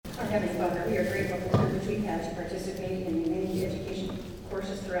Heavenly Father, we are grateful for the privilege we have to participate in many education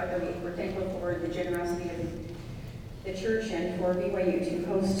courses throughout the week. We're thankful for the generosity of the church and for BYU to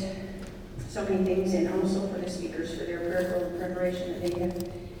host so many things, and also for the speakers for their prayerful preparation that they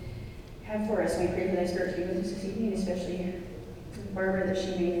have for us. We pray for that Spirit to be with us this evening, especially Barbara, that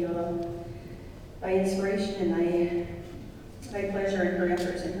she may feel thy inspiration and thy pleasure in her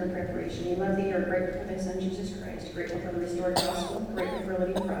efforts and her preparation. We love thee, are grateful for thy Son, Jesus Christ, grateful for the restored gospel, grateful for a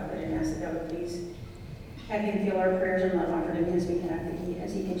living prophet, and ask that thou would please have him feel our prayers and love offered in his behalf,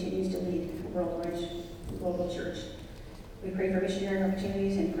 as he continues to lead a worldwide global church. We pray for missionary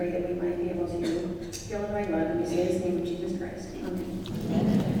opportunities and pray that we might be able to feel thy love, and we say in the name of Jesus Christ. Amen.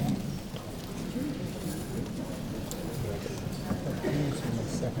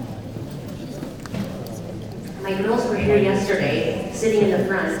 My girls were here yesterday, sitting in the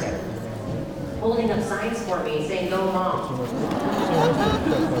front, holding up signs for me saying, "Go Mom."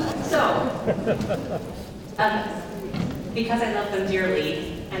 So, because I love them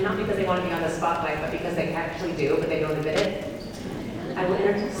dearly, and not because they want to be on the spotlight, but because they actually do, but they don't admit it, I will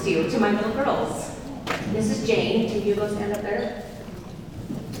introduce you to my little girls. This is Jane. Can you go stand up there?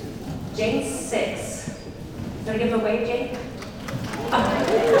 Jane's 6. Did I give them a wave, Jane? And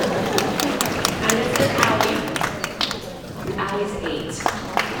this is Allie. Allie's 8.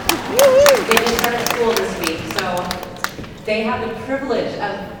 They just started school this week, so they have the privilege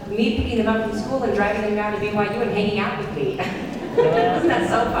of me picking them up from school and driving them down to BYU and hanging out with me. Isn't that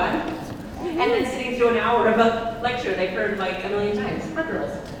so fun? And then sitting through an hour of a lecture they've heard like a million times. Huh,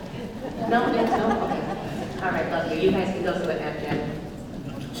 girls? No? Yes? No? Okay. All right, love you. You guys can go through it, Aunt Jen.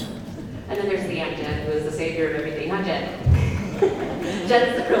 And then there's the Aunt Jen, who is the savior of everything. Not Jen. Jen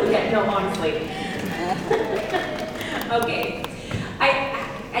is the girl yet. No, honestly. Okay.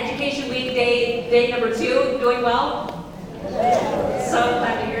 Education Week, day number 2, doing well? So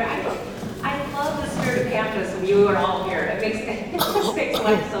glad to hear. I love the spirit of campus when you are all here. It makes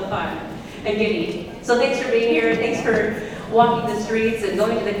life so fun and giddy. So thanks for being here. Thanks for walking the streets and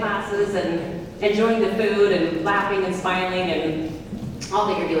going to the classes and enjoying the food and laughing and smiling and all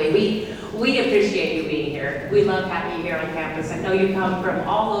that you're doing. We appreciate you being here. We love having you here on campus. I know you come from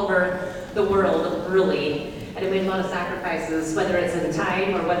all over the world, really. And it made a lot of sacrifices, whether it's in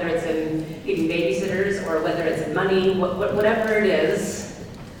time or whether it's in getting babysitters or whether it's in money, whatever it is,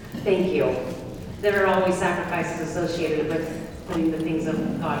 thank you. There are always sacrifices associated with putting the things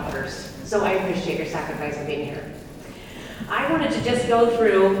of God first. So I appreciate your sacrifice of being here. I wanted to just go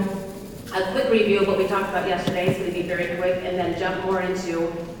through a quick review of what we talked about yesterday. It's going to be very quick, and then jump more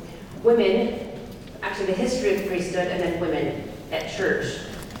into women, actually the history of priesthood, and then women at church,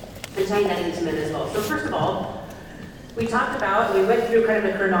 and tying that into men as well. So first of all, we went through kind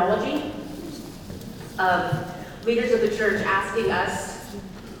of the chronology of leaders of the church asking us,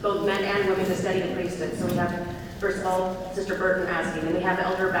 both men and women, to study the priesthood. So we have, first of all, Sister Burton asking, and we have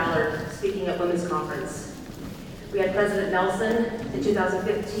Elder Ballard speaking at Women's Conference. We had President Nelson in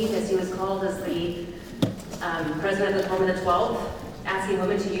 2015, as he was called as the president of the Quorum of the 12, asking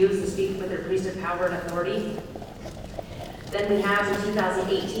women to use and speak with their priesthood power and authority. Then we have in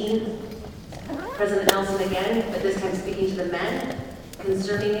 2018, President Nelson again, but this time speaking to the men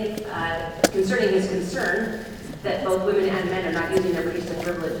concerning his concern that both women and men are not using their priesthood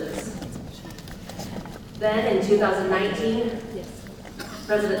privileges. Then in 2019,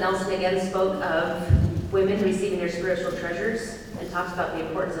 President Nelson again spoke of women receiving their spiritual treasures and talks about the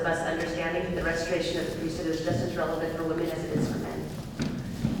importance of us understanding that the restoration of the priesthood is just as relevant for women as it is for men.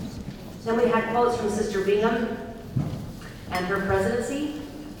 Then we had quotes from Sister Bingham and her presidency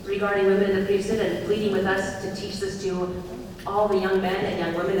regarding women in the priesthood and pleading with us to teach this to all the young men and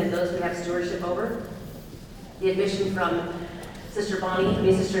young women and those we have stewardship over. The admission from Sister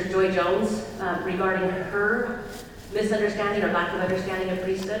Sister Joy Jones regarding her misunderstanding or lack of understanding of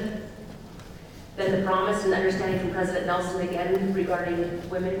priesthood. Then the promise and understanding from President Nelson again regarding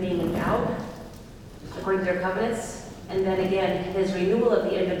women being endowed according to their covenants. And then again, his renewal of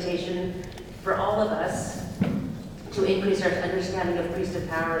the invitation for all of us to increase our understanding of priesthood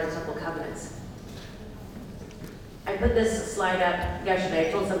power and temple covenants. I put this slide up yesterday.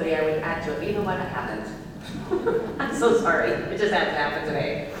 I told somebody I would add to it, but you know what? It happened. I'm so sorry. It just had to happen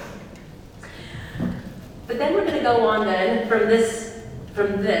today. But then we're going to go on then from this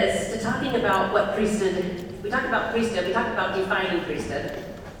to talking about what priesthood. We talked about priesthood. We talked about defining priesthood.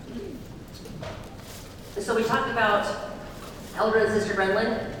 And so we talked about Elder and Sister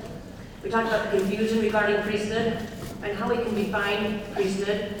Brenlin. We talked about the confusion regarding priesthood and how we can define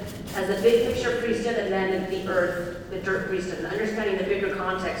priesthood as a big picture priesthood and then the earth, the dirt priesthood, and understanding the bigger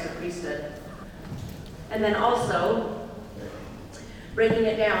context of priesthood. And then also breaking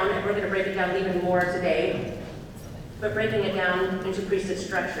it down, and we're going to break it down even more today, but breaking it down into priesthood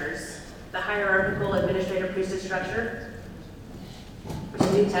structures. The hierarchical administrative priesthood structure, which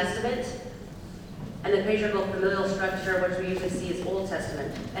is New Testament, and the patriarchal familial structure, which we usually see as Old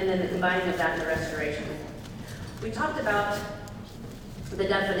Testament, and then the combining of that in the Restoration. We talked about the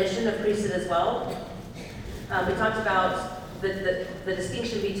definition of priesthood as well. We talked about the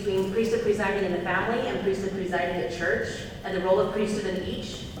distinction between priesthood presiding in the family and priesthood presiding at church, and the role of priesthood in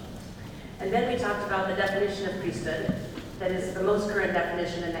each. And then we talked about the definition of priesthood, that is the most current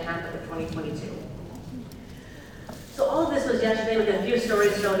definition in the Handbook of 2022. So all of this was yesterday with a few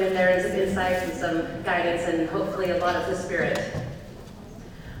stories thrown in there and some insights and some guidance and hopefully a lot of the Spirit.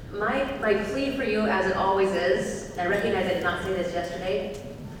 My plea for you, as it always is, and I recognize I did not say this yesterday,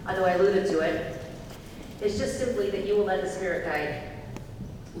 although I alluded to it, is just simply that you will let the Spirit guide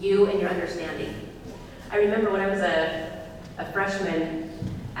you and your understanding. I remember when I was a freshman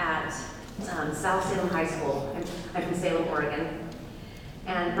at South Salem High School. I'm from Salem, Oregon.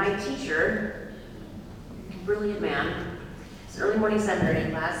 And my teacher, brilliant man, it's an early morning seminary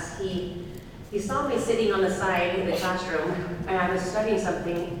class, he saw me sitting on the side in the classroom, and I was studying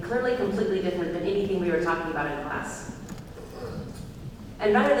something clearly completely different than anything we were talking about in class.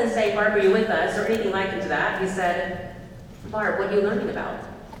 And rather than say, "Barb, are you with us?" or anything like to that, he said, "Barb, what are you learning about?"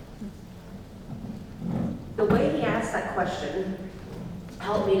 The way he asked that question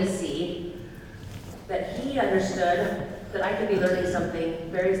helped me to see that he understood that I could be learning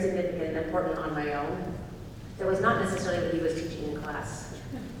something very significant and important on my own. That was not necessarily what he was teaching in class.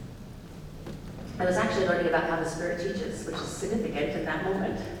 I was actually learning about how the Spirit teaches, which is significant in that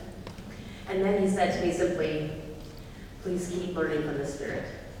moment. And then he said to me simply, "Please keep learning from the Spirit."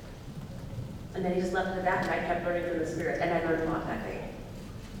 And then he just left it at that, and I kept learning from the Spirit, and I learned a lot that day.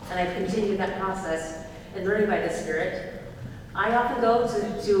 And I've continued that process in learning by the Spirit. I often go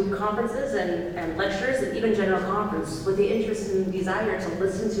to conferences and lectures and even general conference with the interest and desire to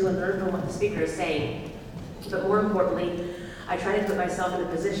listen to and learn from what the speaker is saying. But more importantly, I try to put myself in a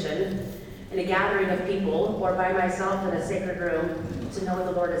position in a gathering of people or by myself in a sacred room to know what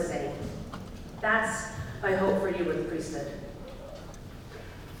the Lord is saying. That's my hope for you with the priesthood.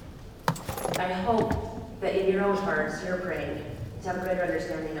 I hope that in your own hearts you're praying to have a greater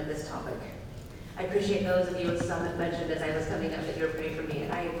understanding of this topic. I appreciate those of you at Summit mentioned as I was coming up that you're praying for me,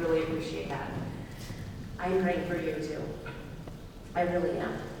 and I really appreciate that. I'm praying for you too. I really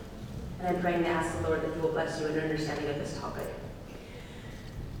am. And I'm praying to ask the Lord that He will bless you in your understanding of this topic.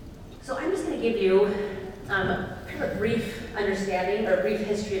 So I'm just going to give you kind of a brief understanding or a brief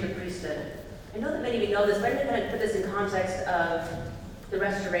history of the priesthood. I know that many of you know this, but I'm going to kind of put this in context of the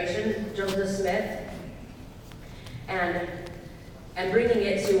Restoration, Joseph Smith, and bringing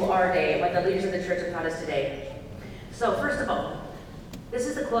it to our day, what the leaders of the church have taught us today. So first of all, this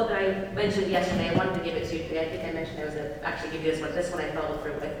is the quote that I mentioned yesterday. I wanted to give it to you today. I think I mentioned I was going to actually give you this one. This one I followed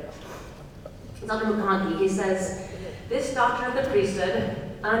through with. It's Elder McConkie. He says, "This doctrine of the priesthood,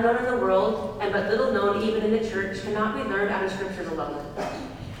 unknown in the world and but little known even in the church, cannot be learned out of scriptures alone.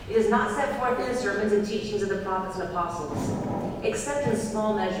 It is not set forth in the sermons and teachings of the prophets and apostles, except in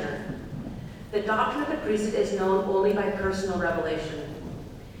small measure. The doctrine of the priesthood is known only by personal revelation.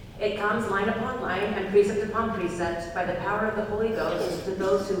 It comes line upon line and precept upon precept by the power of the Holy Ghost to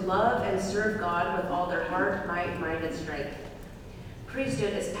those who love and serve God with all their heart, might, mind, and strength.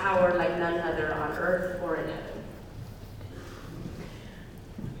 Priesthood is power like none other on earth or in heaven."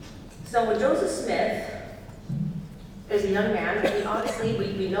 So when Joseph Smith is a young man, he obviously,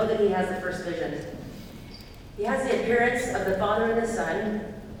 we know that he has the first vision. He has the appearance of the Father and the Son,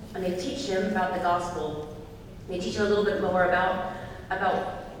 and they teach him about the gospel. They teach him a little bit more about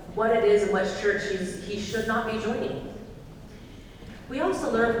what it is and what church he should not be joining. We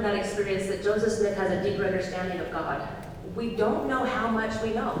also learn from that experience that Joseph Smith has a deeper understanding of God. We don't know how much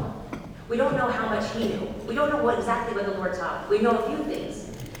we know. We don't know how much he knew. We don't know exactly what the Lord taught. We know a few things,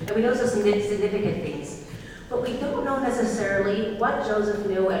 and we know some significant things. But we don't know necessarily what Joseph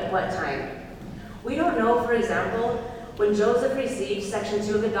knew at what time. We don't know, for example, when Joseph received section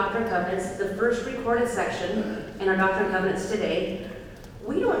 2 of the Doctrine and Covenants, the first recorded section in our Doctrine and Covenants today,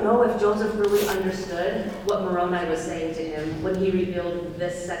 we don't know if Joseph really understood what Moroni was saying to him when he revealed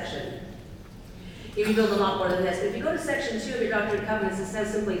this section. He revealed a lot more than this. But if you go to section 2 of your Doctrine and Covenants, it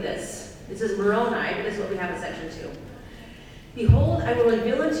says simply this. It says Moroni, but this is what we have in section 2. "Behold, I will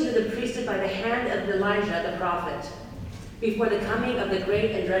reveal unto you the priesthood by the hand of Elijah the prophet, before the coming of the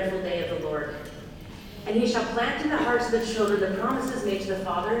great and dreadful day of the Lord. And he shall plant in the hearts of the children the promises made to the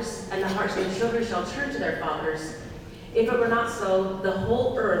fathers, and the hearts of the children shall turn to their fathers. If it were not so, the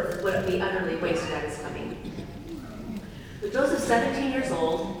whole earth would be utterly wasted at his coming." The So Joseph's 17 years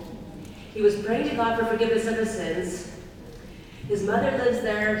old. He was praying to God for forgiveness of his sins. His mother lives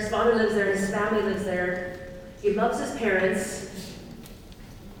there, his father lives there, his family lives there. He loves his parents.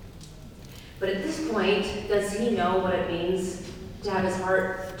 But at this point, does he know what it means to have his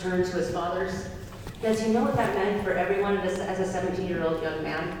heart turned to his father's? Does he know what that meant for everyone as a 17-year-old young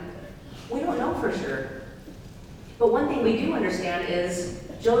man? We don't know for sure. But one thing we do understand is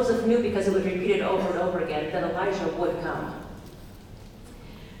Joseph knew, because it was repeated over and over again, that Elijah would come.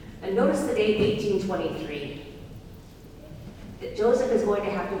 And notice the date 1823. That Joseph is going to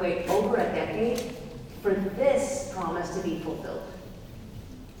have to wait over a decade for this promise to be fulfilled.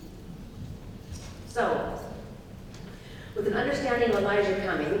 So, with an understanding of Elijah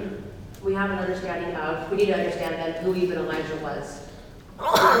coming, we have an understanding of, we need to understand then who even Elijah was.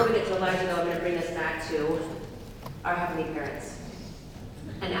 Before we get to Elijah, though, I'm going to bring us back to our heavenly parents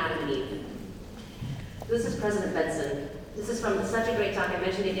and Adam and Eve. This is President Benson. This is from such a great talk. I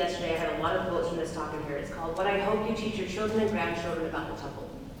mentioned it yesterday. I had a lot of quotes from this talk in here. It's called What I Hope You Teach Your Children and Grandchildren About the Temple.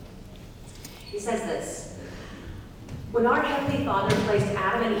 He says this: when our Heavenly Father placed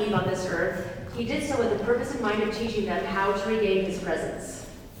Adam and Eve on this earth, He did so with the purpose in mind of teaching them how to regain His presence.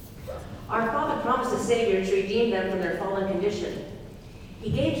 Our Father promised a Savior to redeem them from their fallen condition.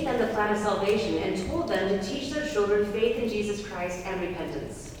 He gave to them the plan of salvation and told them to teach their children faith in Jesus Christ and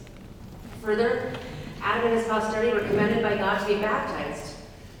repentance. Further, Adam and his posterity were commanded by God to be baptized,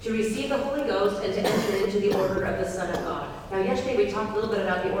 to receive the Holy Ghost, and to enter into the order of the Son of God. Now, yesterday we talked a little bit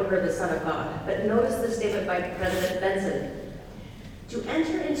about the order of the Son of God, but notice the statement by President Benson. To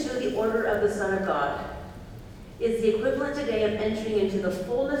enter into the order of the Son of God is the equivalent today of entering into the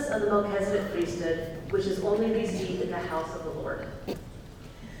fullness of the Melchizedek priesthood, which is only received in the house of the Lord.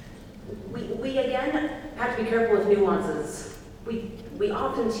 We again have to be careful with nuances. We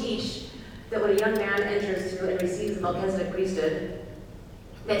often teach that when a young man enters through and receives the Melchizedek priesthood,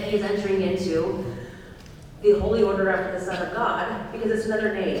 that he is entering into the holy order after the Son of God, because it's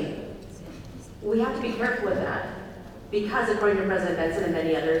another name. We have to be careful with that, because according to President Benson and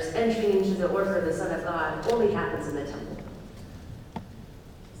many others, entering into the order of the Son of God only happens in the temple.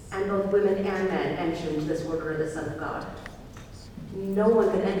 And both women and men enter into this order of the Son of God. No one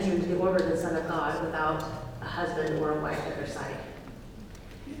can enter into the order of the Son of God without a husband or a wife at their side.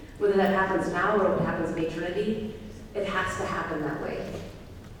 Whether that happens now or it happens in eternity, it has to happen that way.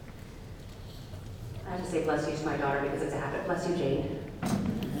 I have to say bless you to my daughter because it's a habit. Bless you, Jane.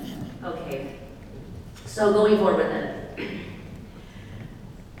 Okay. So going forward then.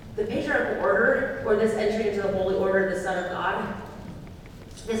 The patriarchal order, or this entry into the holy order of the Son of God,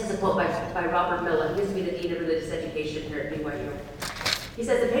 this is a quote by Robert Millen. He used to be the Dean of Religious Education here at BYU. He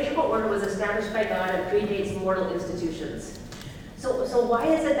says, the patriarchal order was established by God and predates mortal institutions. So why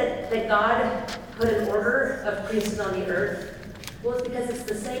is it that God put an order of priesthood on the earth? Well, it's because it's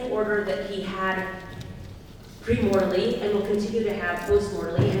the same order that He had premortally and will continue to have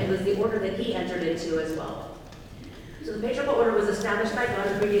postmortally, and it was the order that He entered into as well. So the patriarchal order was established by God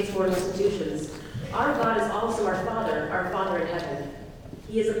and predates mortal institutions. Our God is also our Father in heaven.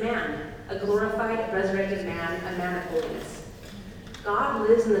 He is a man, a glorified, resurrected man, a man of holiness. God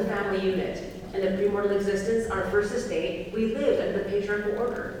lives in the family unit. In the premortal existence, our first estate, we lived under the patriarchal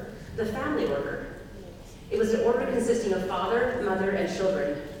order, the family order. It was an order consisting of father, mother, and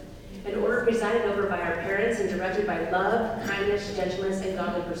children. An order presided over by our parents and directed by love, kindness, gentleness, and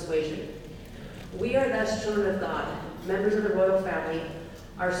godly persuasion. We are thus children of God, members of the royal family.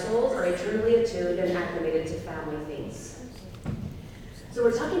 Our souls are eternally attuned and acclimated to family things. So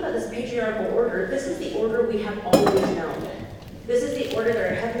we're talking about this patriarchal order. This is the order we have always known. This is the order that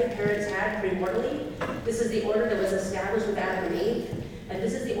our heavenly parents had premortally. This is the order that was established with Adam and Eve. And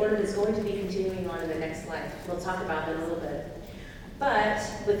this is the order that's going to be continuing on in the next life. We'll talk about that in a little bit. But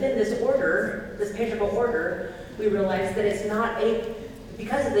within this order, this patriarchal order, we realize that it's not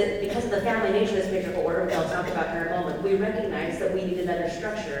because of the family nature of this patriarchal order, which I'll talk about here in a moment, we recognize that we need another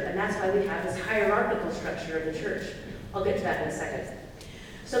structure. And that's why we have this hierarchical structure of the church. I'll get to that in a second.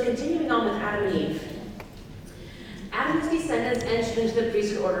 So continuing on with Adam and Eve. Adam's descendants entered into the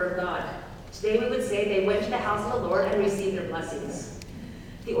priesthood order of God. Today we would say they went to the house of the Lord and received their blessings.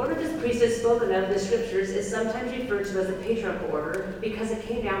 The order this priesthood spoken of in the scriptures is sometimes referred to as the patriarchal order because it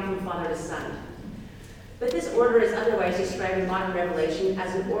came down from father to son. But this order is otherwise described in modern revelation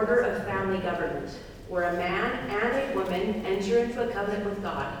as an order of family government, where a man and a woman enter into a covenant with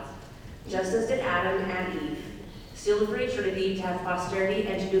God, just as did Adam and Eve, sealed for eternity to have posterity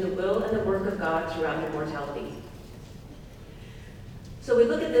and to do the will and the work of God throughout their mortality. So we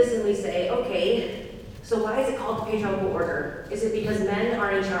look at this and we say, okay, so why is it called the patriarchal order? Is it because men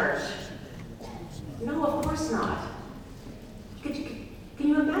are in charge? No, of course not. Can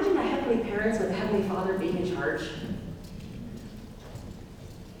you imagine a heavenly parents with a heavenly Father being in charge?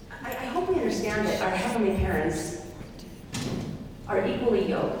 I hope we understand that our heavenly parents are equally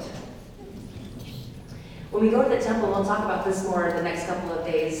yoked. When we go to the temple, we'll talk about this more in the next couple of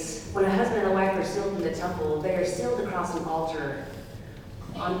days. When a husband and a wife are sealed in the temple, they are sealed across an altar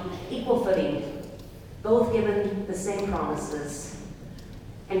on equal footing, both given the same promises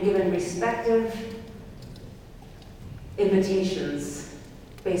and given respective invitations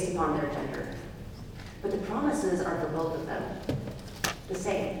based upon their gender. But the promises are for both of them the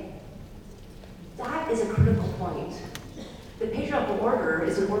same. That is a critical point. The patriarchal order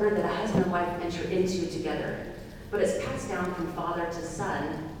is an order that a husband and wife enter into together, but it's passed down from father to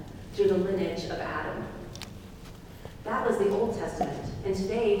son through the lineage of Adam. That was the Old Testament, and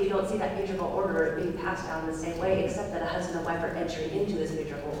today we don't see that patriarchal order being passed down in the same way, except that a husband and wife are entering into this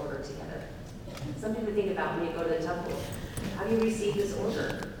patriarchal order together. Something to think about when you go to the temple. How do you receive this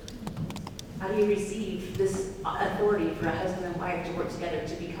order? How do you receive this authority for a husband and wife to work together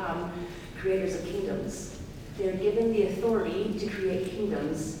to become creators of kingdoms? They're given the authority to create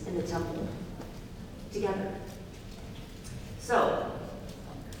kingdoms in the temple together. So,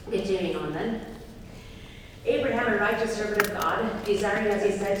 continuing on then. Abraham, a righteous servant of God, desiring, as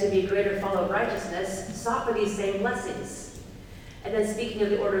he said, to be a greater follower of righteousness, sought for these same blessings. And then speaking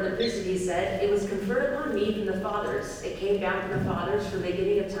of the order of the priesthood, he said, "It was conferred upon me from the fathers. It came down from the fathers from the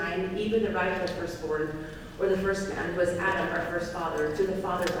beginning of time, even the right of the firstborn, or the first man, was Adam, our first father, through the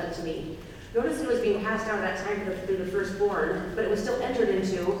fathers unto me." Notice it was being passed down at that time through the firstborn, but it was still entered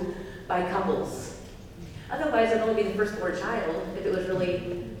into by couples. Otherwise, it would only be the firstborn child, if it was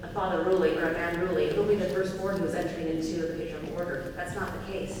really a father ruling or a man ruling. It would be the firstborn who was entering into the patriarchal order. That's not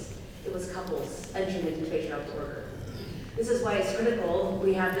the case. It was couples entering into the patriarchal order. This is why it's critical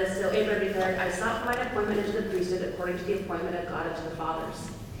we have this. So Abraham declared, "I sought for mine appointment into the priesthood according to the appointment of God unto the fathers."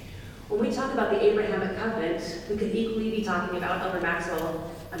 When we talk about the Abrahamic covenant, we could equally be talking about Elder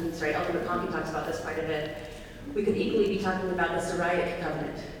McConkie talks about this quite a bit. We could equally be talking about the Saraic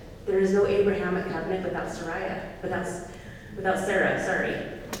covenant. There is no Abrahamic covenant without Sarah, sorry.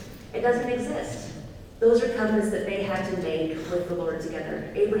 It doesn't exist. Those are covenants that they had to make with the Lord together.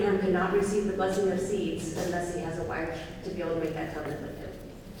 Abraham could not receive the blessing of seeds unless he has a wife to be able to make that covenant with him.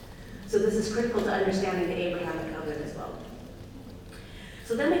 So this is critical to understanding the Abrahamic covenant as well.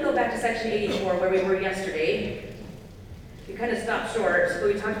 So then we go back to section 84 where we were yesterday. We kind of stopped short,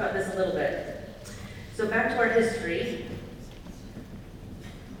 but we talked about this a little bit. So back to our history.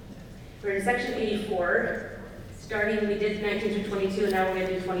 We're in section 84. Starting, we did 19 through 22, and now we're going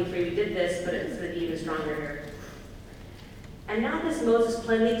to do 23. We did this, but it's going to be even stronger here. "And now this Moses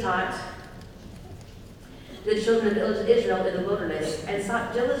plainly taught the children of Israel in the wilderness, and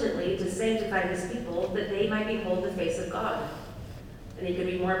sought diligently to sanctify his people, that they might behold the face of God." And you can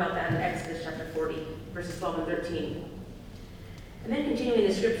read more about that in Exodus chapter 40, verses 12 and 13. And then continuing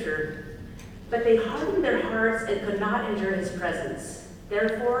the scripture, "But they hardened their hearts and could not endure his presence.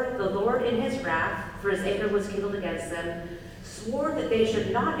 Therefore the Lord in his wrath, for his anger was kindled against them, swore that they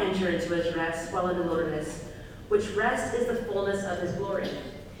should not enter into his rest while in the wilderness, which rest is the fullness of his glory."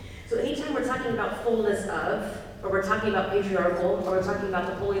 So anytime we're talking about fullness of, or we're talking about patriarchal, or we're talking about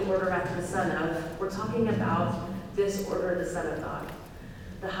the holy order after the son of, we're talking about this order of the Son of God,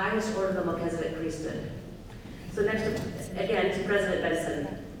 the highest order of the Melchizedek priesthood. So next, again, to President Benson,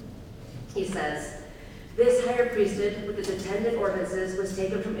 he says, "This higher priesthood with its attendant ordinances was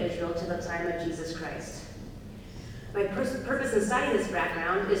taken from Israel to the time of Jesus Christ. My purpose in citing this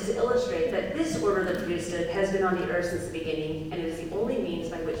background is to illustrate that this order of the priesthood has been on the earth since the beginning, and it is the only means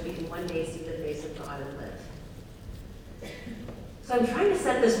by which we can one day see the face of God and live." So I'm trying to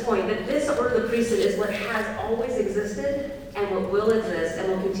set this point that this order of the priesthood is what has always existed and what will exist and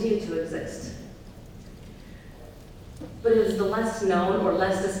will continue to exist. But it is the less known or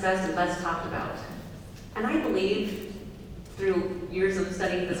less discussed and less talked about. And I believe, through years of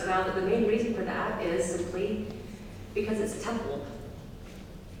studying this now, that the main reason for that is simply because it's temple.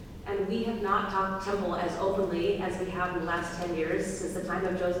 And we have not talked temple as openly as we have in the last 10 years since the time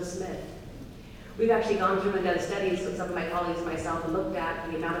of Joseph Smith. We've actually gone through and done studies with some of my colleagues and myself and looked at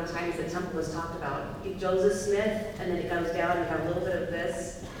the amount of times that temple was talked about. Joseph Smith, and then it goes down, you have a little bit of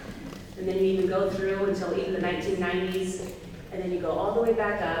this, and then you even go through until even the 1990s, and then you go all the way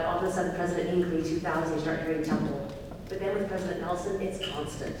back up. All of a sudden, President Hinckley, 2000, you start hearing temple. But then with President Nelson, it's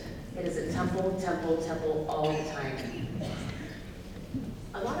constant. It is a temple, temple, temple all the time.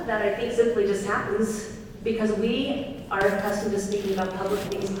 A lot of that, I think, simply just happens because we are accustomed to speaking about public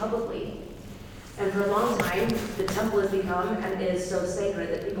things publicly. And for a long time, the temple has become and is so sacred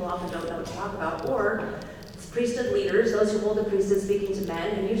that people often don't know what to talk about, or priesthood leaders, those who hold the priesthood speaking to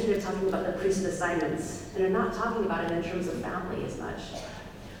men, and usually they're talking about the priesthood assignments, and they're not talking about it in terms of family as much.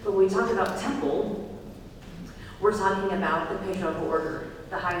 But when we talk about temple, we're talking about the patriarchal order,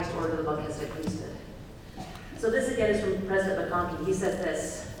 the highest order of the Melchizedek priesthood. So this again is from President McConkie. He says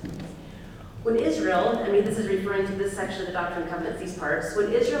this: when Israel, this is referring to this section of the Doctrine and Covenants, these parts,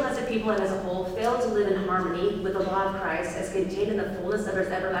 when Israel as a people and as a whole failed to live in harmony with the law of Christ as contained in the fullness of his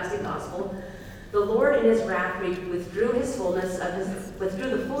everlasting gospel, the Lord in his wrath withdrew the fullness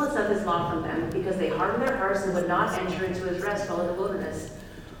of his law from them, because they hardened their hearts and would not enter into his rest while in the wilderness,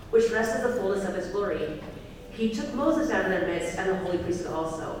 which rest is the fullness of his glory. He took Moses out of their midst and the holy priesthood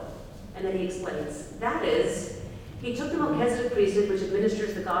also. And then he explains, that is, he took the Melchizedek priesthood, which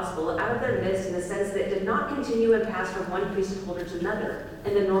administers the gospel, out of their midst in the sense that it did not continue and pass from one priesthood holder to another,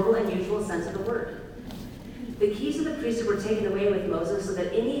 in the normal and usual sense of the word. The keys of the priesthood were taken away with Moses, so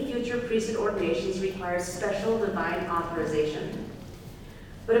that any future priesthood ordinations required special divine authorization.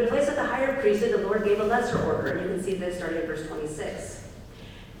 But in place of the higher priesthood, the Lord gave a lesser order, and you can see this starting in verse 26.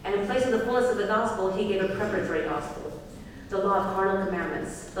 And in place of the fullness of the gospel, he gave a preparatory gospel, the law of carnal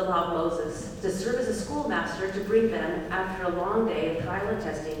commandments, the law of Moses, to serve as a schoolmaster to bring them, after a long day of trial and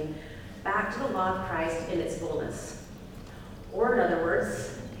testing, back to the law of Christ in its fullness. Or in other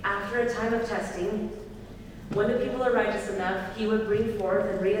words, after a time of testing, when the people are righteous enough, he would bring forth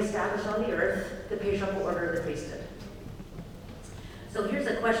and reestablish on the earth the patriarchal order of the priesthood. So here's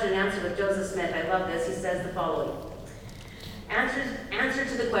a question and answer with Joseph Smith. I love this. He says the following. Answer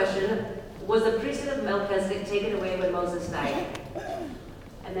to the question, was the priesthood of Melchizedek taken away when Moses died?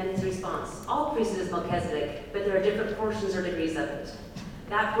 And then his response, all priesthood is Melchizedek, but there are different portions or degrees of it.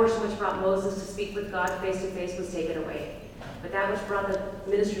 That portion which brought Moses to speak with God face to face was taken away, but that which brought the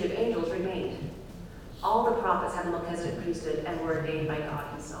ministry of angels remained. All the prophets had the Melchizedek priesthood and were ordained by God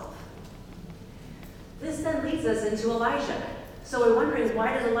himself. This then leads us into Elijah. So we're wondering,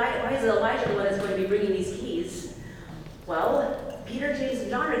 why is Elijah the one that's going to be bringing these keys? Well, Peter, James, and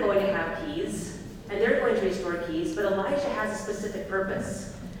John are going to have keys, and they're going to restore keys, but Elijah has a specific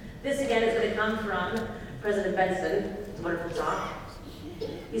purpose. This again is going to come from President Benson. It's a wonderful talk.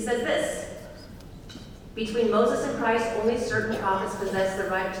 He says this: between Moses and Christ, only certain prophets possess the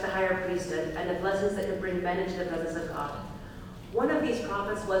right to the higher priesthood and the blessings that could bring men into the presence of God. One of these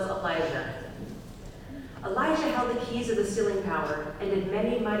prophets was Elijah. Elijah held the keys of the sealing power and did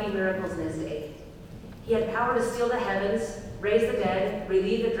many mighty miracles in his day. He had power to seal the heavens, raise the dead,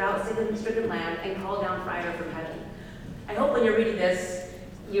 relieve the drought-stricken land, and call down fire from heaven. I hope when you're reading this,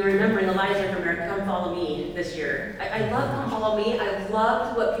 you're remembering Elijah from our Come Follow Me this year. I love Come Follow Me. I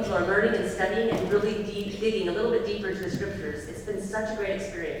loved what people are learning and studying and really digging a little bit deeper into the scriptures. It's been such a great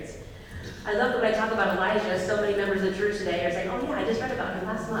experience. I love that when I talk about Elijah, so many members of the church today are saying, oh yeah, I just read about him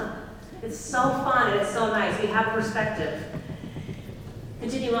last month. It's so fun and it's so nice. We have perspective.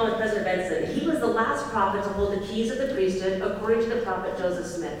 Continuing on with President Benson, he was the last prophet to hold the keys of the priesthood according to the prophet Joseph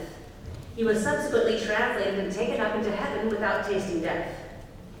Smith. He was subsequently translated and taken up into heaven without tasting death.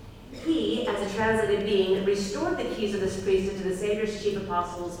 He, as a translated being, restored the keys of this priesthood to the Savior's chief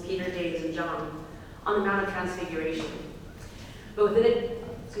apostles, Peter, James, and John, on the Mount of Transfiguration. But within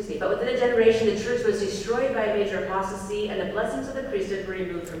a generation, the church was destroyed by a major apostasy, and the blessings of the priesthood were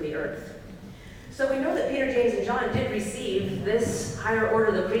removed from the earth. So we know that Peter, James, and John did receive this higher order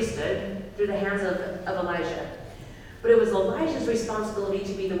of the priesthood through the hands of Elijah. But it was Elijah's responsibility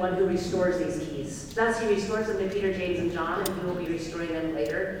to be the one who restores these keys. Thus, he restores them to Peter, James, and John, and he will be restoring them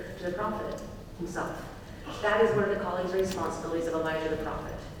later to the prophet himself. That is one of the callings and responsibilities of Elijah the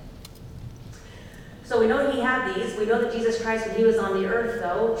prophet. So we know he had these. We know that Jesus Christ, when he was on the earth,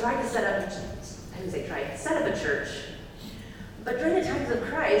 though, tried to set up a church. But during the times of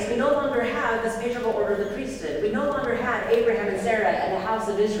Christ, we no longer have this patriarchal order of the priesthood. We no longer had Abraham and Sarah and the house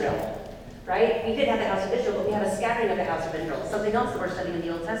of Israel. Right? We did have the house of Israel, but we have a scattering of the house of Israel, something else that we're studying in the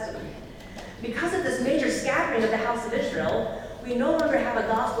Old Testament. Because of this major scattering of the house of Israel, we no longer have a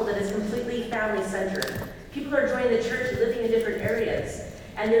gospel that is completely family-centered. People are joining the church and living in different areas,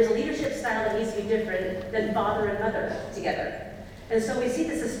 and there's a leadership style that needs to be different than father and mother together. And so we see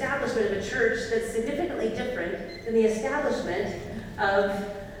this establishment of a church that's significantly different than the establishment of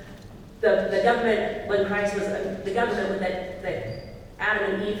the government when Christ was, the government that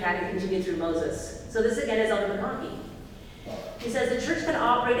Adam and Eve had and continued through Moses. So this again is Elder McConkie. He says the church can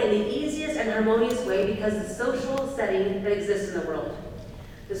operate in the easiest and harmonious way because of the social setting that exists in the world.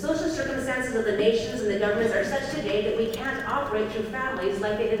 The social circumstances of the nations and the governments are such today that we can't operate through families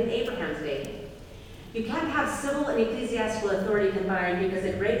like they did in Abraham's day. You can't have civil and ecclesiastical authority combined because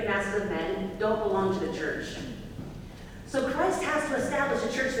the great masses of men don't belong to the church. So Christ has to establish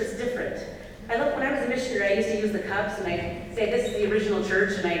a church that's different. I love, when I was a missionary, I used to use the cups, and I'd say, this is the original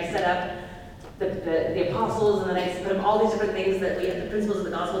church, and I'd set up the apostles, and then I put up all these different things that we have, the principles of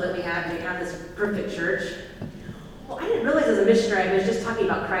the gospel that we have, and we have this perfect church. Well, I didn't realize as a missionary I was just talking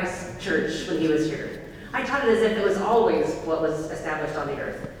about Christ's church when he was here. I taught it as if it was always what was established on the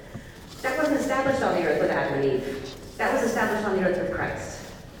earth. That wasn't established on the earth with Adam and Eve. That was established on the earth with Christ.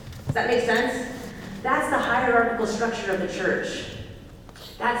 Does that make sense? That's the hierarchical structure of the church.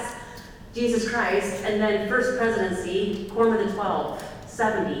 That's Jesus Christ, and then first presidency, quorum of the 12,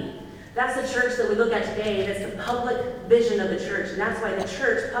 70. That's the church that we look at today. That's the public vision of the church, and that's why the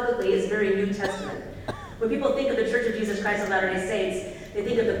church publicly is very New Testament. When people think of the Church of Jesus Christ of Latter-day Saints, they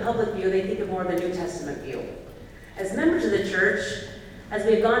think of the public view, they think of more of the New Testament view. As members of the church, as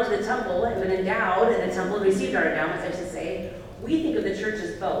we've gone to the temple and been endowed in the temple, received our endowments, I should say, we think of the church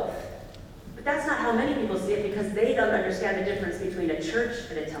as both. But that's not how many people see it, because they don't understand the difference between a church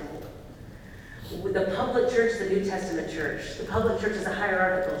and a temple. The public church is the New Testament church. The public church is a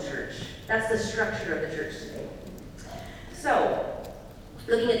hierarchical church. That's the structure of the church today. So,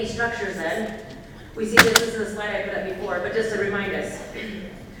 looking at these structures then, we see this is the slide I put up before, but just to remind us,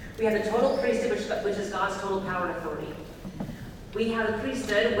 we have the total priesthood, which is God's total power and authority. We have the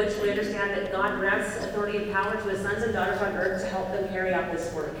priesthood, which we understand that God grants authority and power to his sons and daughters on earth to help them carry out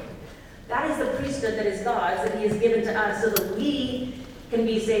this work. That is the priesthood that is God's, that he has given to us so that we can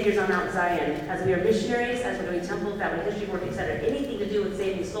be saviors on Mount Zion. As we are missionaries, as we're doing temple, family history work, etc., anything to do with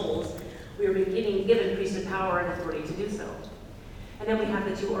saving souls, we are being given priesthood power and authority to do so. And then we have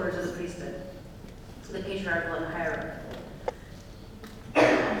the two orders of the priesthood, so the patriarchal and the hierarchical.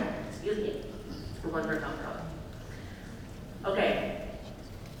 Excuse me, I'm going for a cough drop. Okay.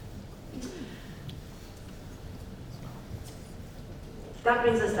 That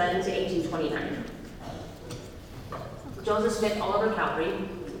brings us then to 1829. Joseph Smith, Oliver Cowdery,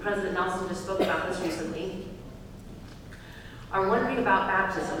 President Nelson just spoke about this recently, are wondering about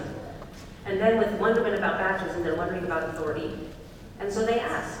baptism. And then with wonderment about baptism, they're wondering about authority. And so they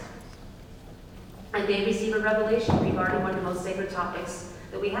ask. And they receive a revelation regarding one of the most sacred topics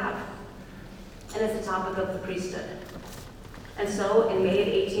that we have. And it's the topic of the priesthood. And so in May of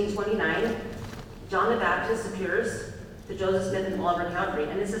 1829, John the Baptist appears to Joseph Smith and Oliver Cowdery.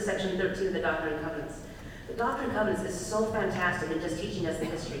 And this is section 13 of the Doctrine and Covenants. The Doctrine and Covenants is so fantastic in just teaching us the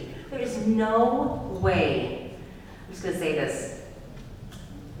history. There is no way, I'm just going to say this,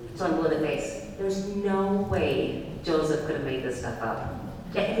 so I'm blue in the face. There's no way Joseph could have made this stuff up.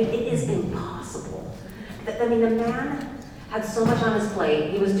 I mean, it is impossible. I mean, the man had so much on his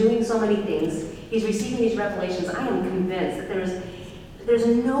plate. He was doing so many things. He's receiving these revelations. I am convinced that there's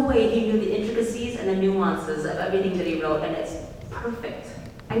no way he knew the intricacies and the nuances of everything that he wrote, and it's perfect.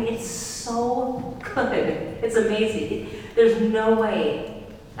 I mean, it's so good. It's amazing. There's no way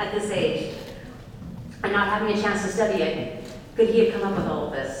at this age, and not having a chance to study it, could he have come up with all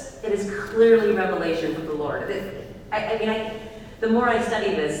of this. It is clearly revelation from the Lord. The more I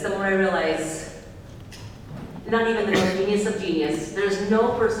study this, the more I realize, not even the most genius of genius, there's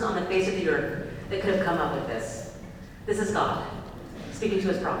no person on the face of the earth that could have come up with this. This is God speaking to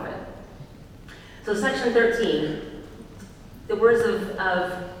his prophet. So section 13, the words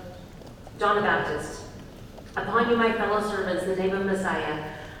of John the Baptist. Upon you, my fellow servants, in the name of Messiah,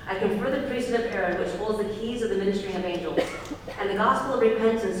 I confer the priesthood of Aaron, which holds the keys of the ministry of angels, and the gospel of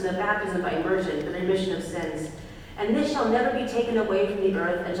repentance and of baptism by immersion for the remission of sins. And this shall never be taken away from the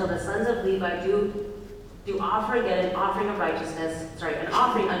earth until the sons of Levi do offer again an offering of righteousness, an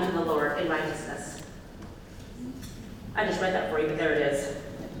offering unto the Lord in righteousness. I just read that for you, but there it is.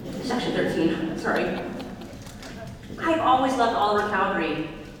 Section 13, sorry. I've always loved Oliver Cowdery.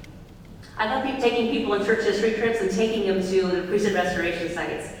 I love taking people on church history trips and taking them to the priesthood restoration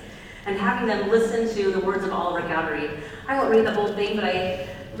sites and having them listen to the words of Oliver Cowdery. I won't read the whole thing, but I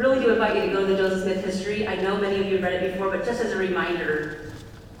really do invite you to go to the Joseph Smith history. I know many of you have read it before, but just as a reminder,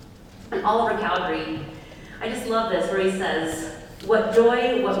 and Oliver Cowdery, I just love this, where he says, what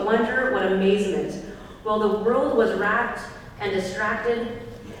joy, what wonder, what amazement. While the world was racked and distracted,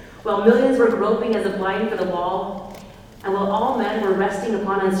 while millions were groping as a blind for the wall, and while all men were resting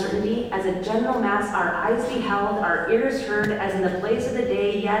upon uncertainty, as a general mass our eyes beheld, our ears heard, as in the place of the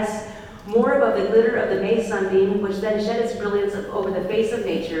day, yes, more above the glitter of the May sunbeam, which then shed its brilliance over the face of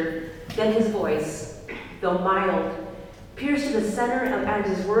nature, then his voice, though mild, pierced to the center, and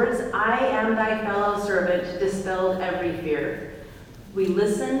his words, I am thy fellow servant, dispelled every fear. We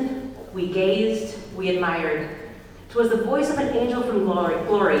listened, we gazed, we admired. 'Twas the voice of an angel from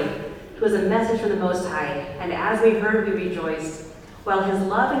glory. 'Twas a message from the Most High, and as we heard, we rejoiced, while his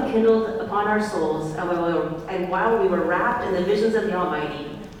love enkindled upon our souls, and while we were wrapped in the visions of the Almighty.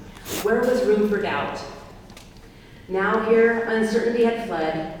 Where was room for doubt? Now here uncertainty had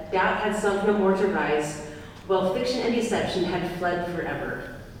fled, doubt had sunk no more to rise, while fiction and deception had fled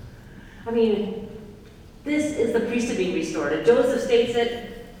forever. I mean, this is the priesthood being restored. If Joseph states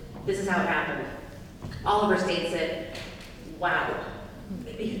it, this is how it happened. Oliver states it, wow.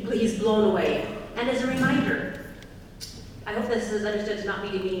 He's blown away. And as a reminder, I hope this is understood to not be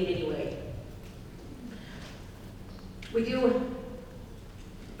demeaning in any way. We do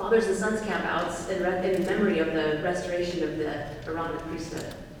fathers and sons campouts in memory of the restoration of the Aaronic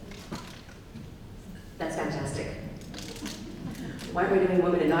priesthood. That's fantastic. Why are we doing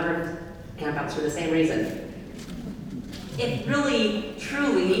women and daughter campouts for the same reason? If really,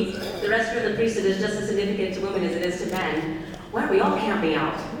 truly, the rest of the priesthood is just as significant to women as it is to men, why are we all camping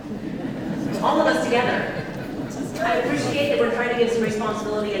out? All of us together. I appreciate that we're trying to give some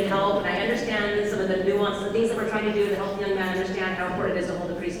responsibility and help, and I understand some of the nuance and things that we're trying to do to help the young man understand how important it is to hold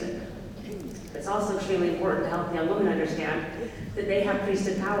the priesthood. It's also extremely important to help the young women understand that they have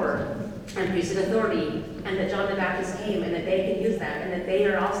priesthood power and priesthood authority, and that John the Baptist came, and that they can use that, and that they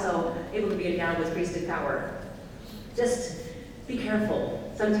are also able to be endowed with priesthood power. Just be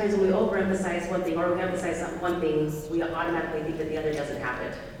careful. Sometimes when we overemphasize one thing, or we emphasize one thing, we automatically think that the other doesn't have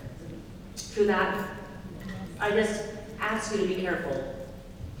it. Through that, I just ask you to be careful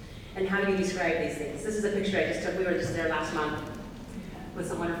and how you describe these things. This is a picture I just took. We were just there last month with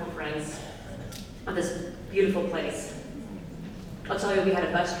some wonderful friends of this beautiful place. I'll tell you, we had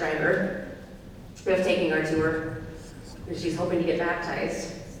a bus driver who was taking our tour, and she's hoping to get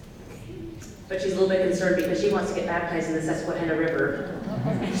baptized. But she's a little bit concerned because she wants to get baptized in the Susquehanna River,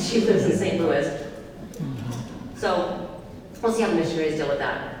 and she lives in St. Louis. So we'll see how the missionaries deal with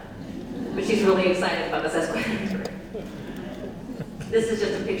that. But she's really excited about the Susquehanna River. This is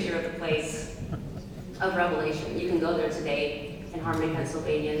just a picture of the place of Revelation. You can go there today in Harmony,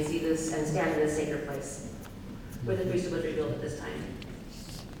 Pennsylvania, and see this and stand in this sacred place where the priesthood was revealed at this time.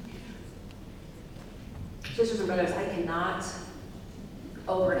 Sisters and brothers, I cannot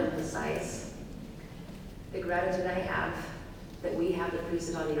overemphasize the gratitude I have that we have the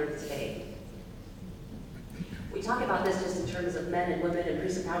priesthood on the earth today. We talk about this just in terms of men and women and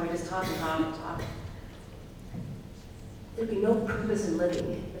priesthood power. We just talk and talk and talk. There'd be no purpose in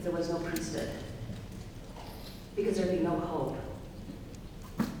living if there was no priesthood. Because there'd be no hope.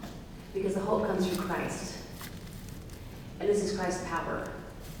 Because the hope comes through Christ. And this is Christ's power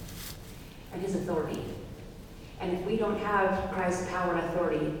and his authority. And if we don't have Christ's power and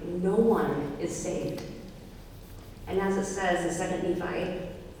authority, no one is saved. And as it says in 2 Nephi,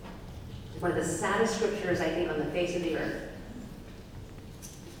 one of the saddest scriptures, I think, on the face of the earth.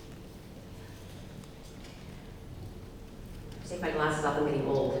 Take my glasses off, I'm getting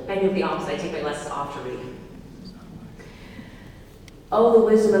old. I do the opposite, I take my glasses off to read. Oh, the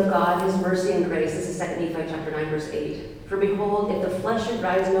wisdom of God, his mercy and grace. This is 2 Nephi chapter 9, verse 8. For behold, if the flesh should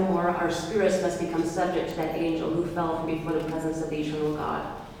rise no more, our spirits must become subject to that angel who fell from before the presence of the eternal God,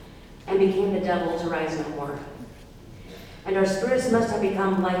 and became the devil to rise no more. And our spirits must have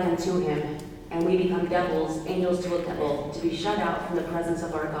become like unto him, and we become devils, angels to a devil, to be shut out from the presence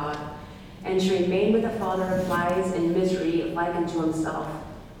of our God, and to remain with the father of lies and misery like unto himself.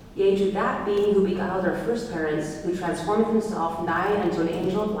 Yea, to that being who beguiled our first parents, who transformeth himself nigh unto an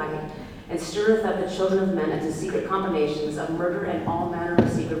angel of light, and stirreth up the children of men into secret combinations of murder and all manner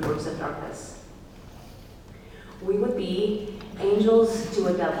of secret works of darkness. We would be angels to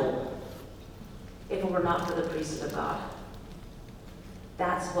a devil if it were not for the priesthood of God.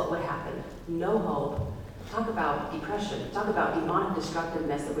 That's what would happen. No hope. Talk about depression. Talk about demonic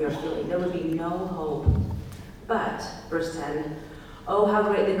destructiveness that we are feeling. There would be no hope. But, verse 10, oh, how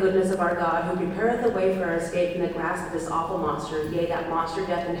great the goodness of our God, who prepareth a way for our escape from the grasp of this awful monster, yea, that monster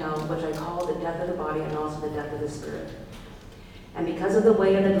death and hell, which I call the death of the body and also the death of the spirit. And because of the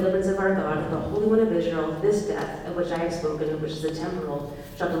way of the deliverance of our God, the Holy One of Israel, this death, of which I have spoken, which is the temporal,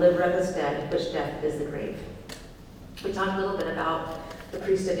 shall deliver up his dead, which death is the grave. We talked a little bit about the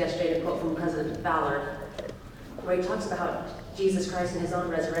priesthood yesterday, a quote from President Ballard, where he talks about Jesus Christ and his own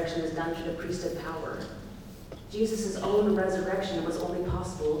resurrection is done through the priesthood power. Jesus' own resurrection was only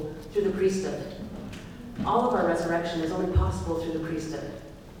possible through the priesthood. All of our resurrection is only possible through the priesthood.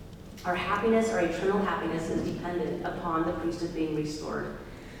 Our happiness, our eternal happiness, is dependent upon the priesthood being restored.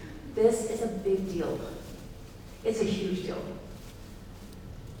 This is a big deal. It's a huge deal.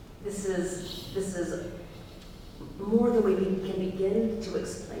 This is more than we can begin to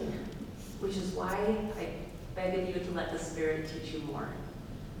explain, which is why I beg of you to let the Spirit teach you more.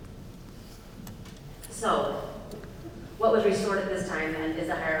 So, what was restored at this time then is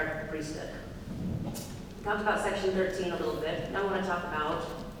the hierarchical priesthood. We talked about section 13 a little bit. Now I want to talk about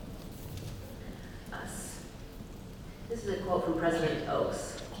This is a quote from President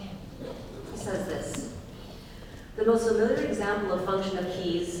Oaks. He says this: "The most familiar example of function of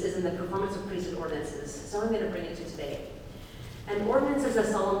keys is in the performance of priesthood ordinances, so I'm going to bring it to today. An ordinance is a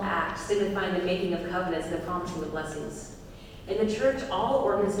solemn act signifying the making of covenants and the promising of blessings. In the church, all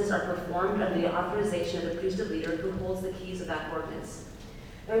ordinances are performed under the authorization of the priesthood leader who holds the keys of that ordinance."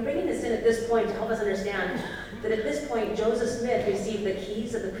 Now, I'm bringing this in at this point to help us understand that at this point, Joseph Smith received the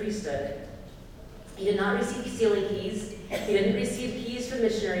keys of the priesthood. He did not receive sealing keys. He didn't receive keys for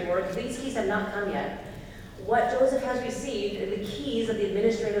missionary work. These keys have not come yet. What Joseph has received are the keys of the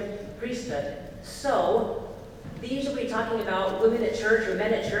administrative priesthood. So, these will be talking about women at church or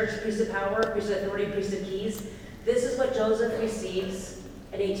men at church, priesthood power, priesthood authority, priesthood keys. This is what Joseph receives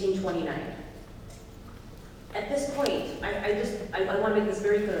in 1829. At this point, I want to make this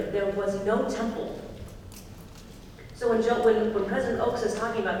very clear. There was no temple. So when President Oaks is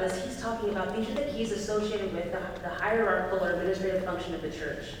talking about this, he's talking about these are the keys associated with the hierarchical or administrative function of the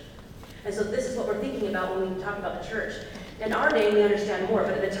church. And so this is what we're thinking about when we talk about the church. In our day, we understand more,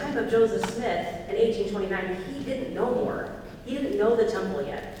 but at the time of Joseph Smith in 1829, he didn't know more. He didn't know the temple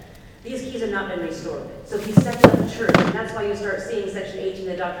yet. These keys have not been restored. So he's setting up the church, and that's why you start seeing section 18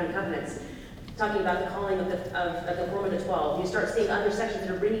 of the Doctrine and Covenants, talking about the calling of the Quorum of the 12. You start seeing other sections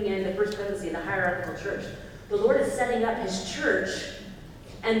that are bringing in the first presidency and the hierarchical church. The Lord is setting up his church,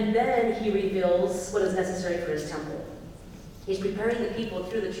 and then he reveals what is necessary for his temple. He's preparing the people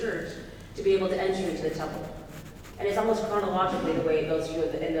through the church to be able to enter into the temple. And it's almost chronologically the way it goes through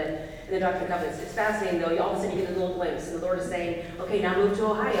in the Doctrine and Covenants. It's fascinating, though. All of a sudden you get a little glimpse, and the Lord is saying, okay, now move to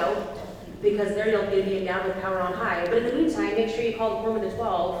Ohio, because there you'll be endowed with power on high. But in the meantime, make sure you call the Quorum of the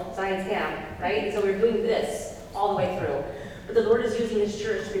 12 Zion's Camp, right? And so we're doing this all the way through. But the Lord is using his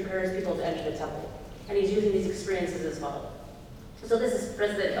church to prepare his people to enter the temple. And he's using these experiences as well. So this is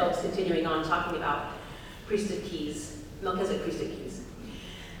President Oaks continuing on talking about priesthood keys, Melchizedek priesthood keys.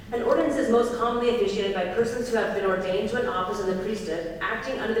 An ordinance is most commonly officiated by persons who have been ordained to an office in the priesthood,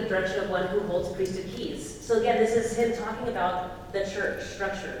 acting under the direction of one who holds priesthood keys. So again, this is him talking about the church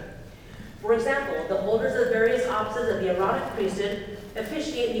structure. For example, the holders of the various offices of the Aaronic priesthood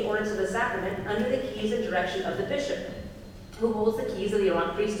officiate in the ordinance of the sacrament under the keys and direction of the bishop, who holds the keys of the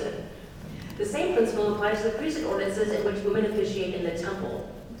Aaronic priesthood. The same principle applies to the priesthood ordinances in which women officiate in the temple.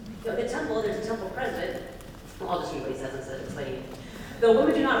 In the temple, there's a temple president. Well, I'll just read what he says instead of explaining it. Though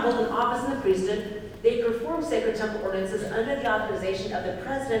women do not hold an office in the priesthood, they perform sacred temple ordinances under the authorization of the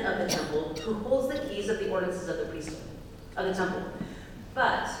president of the temple, who holds the keys of the ordinances of the priesthood, of the temple.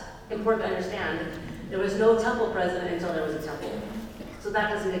 But, important to understand, there was no temple president until there was a temple. So that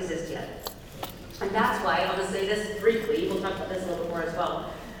doesn't exist yet. And that's why, I'll just say this briefly, we'll talk about this a little bit more as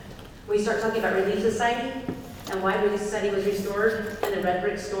well. We start talking about Relief Society and why Relief Society was restored, and the Red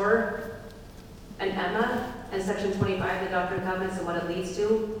Brick Store, and Emma, and Section 25 of the Doctrine and Covenants and what it leads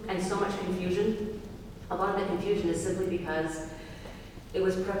to, and so much confusion. A lot of the confusion is simply because it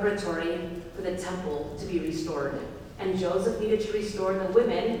was preparatory for the temple to be restored. And Joseph needed to restore the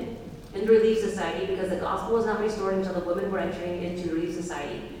women in the Relief Society because the gospel was not restored until the women were entering into the Relief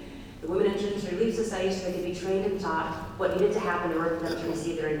Society. The women entered into the Relief Society so they could be trained and taught what needed to happen in order for them to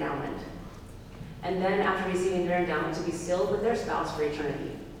receive their endowment. And then after receiving their endowment, to be sealed with their spouse for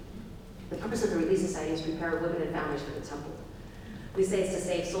eternity. The purpose of the Relief Society is to prepare women and families for the temple. We say it's to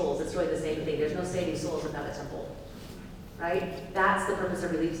save souls. It's really the same thing. There's no saving souls without a temple. Right? That's the purpose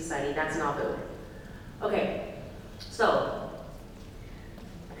of Relief Society. That's Nauvoo. Okay, so,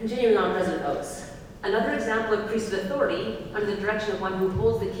 continuing on President Oaks. Another example of priesthood authority under the direction of one who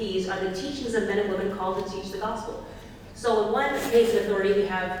holds the keys are the teachings of men and women called to teach the gospel. So in one case of authority, we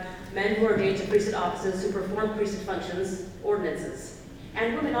have men who are ordained to priesthood offices who perform priesthood functions, ordinances,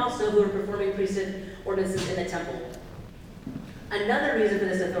 and women also who are performing priesthood ordinances in the temple. Another reason for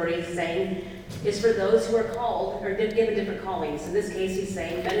this authority, he's saying, is for those who are called or given different callings. In this case, he's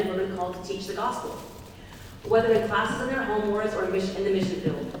saying men and women called to teach the gospel, whether in classes in their home wards or in the mission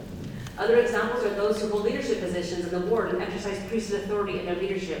field. Other examples are those who hold leadership positions in the ward and exercise priesthood authority in their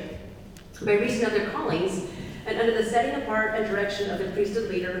leadership by reason of their callings and under the setting apart and direction of the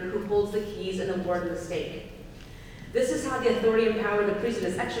priesthood leader who holds the keys in the ward and the stake. This is how the authority and power of the priesthood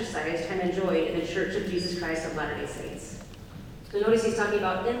is exercised and enjoyed in the Church of Jesus Christ of Latter-day Saints. So notice he's talking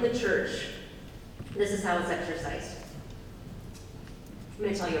about in the church, this is how it's exercised. I'm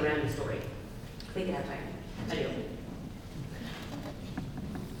going to tell you a random story. They can have time. I do.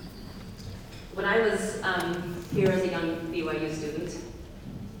 When I was here as a young BYU student,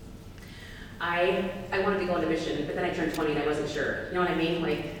 I wanted to go on a mission, but then I turned 20 and I wasn't sure. You know what I mean?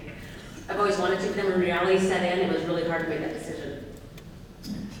 Like, I've always wanted to, but then when reality set in, it was really hard to make that decision.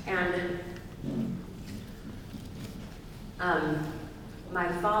 And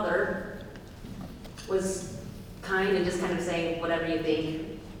My father was kind and just kind of saying whatever you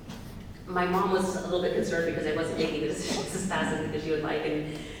think. My mom was a little bit concerned because I wasn't making the decisions as fast as she would like,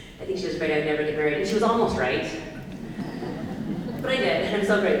 and I think she was afraid I'd never get married, and she was almost right. But I did, and I'm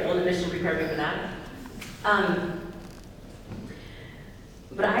so grateful, and the mission prepared me for that.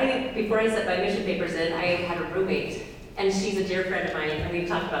 But before I set my mission papers in, I had a roommate, and she's a dear friend of mine, and we've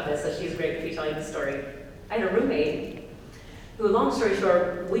talked about this, so she's great to be telling the story. I had a roommate who, long story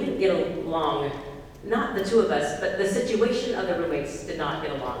short, we didn't get along. Not the two of us, but the situation of the roommates did not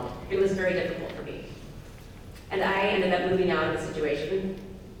get along. It was very difficult for me. And I ended up moving out of the situation,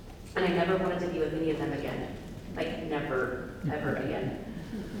 and I never wanted to be with any of them again. Like, never, ever again.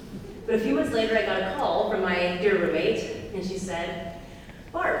 But a few months later, I got a call from my dear roommate, and she said,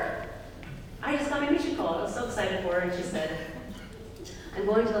 "Barb, I just got my mission call." I was so excited for her, and she said, "I'm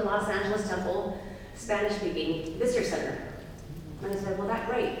going to the Los Angeles Temple Spanish-speaking visitor center." And I said, "Well, that's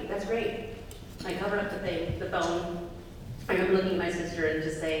great." I covered up the phone. I remember looking at my sister and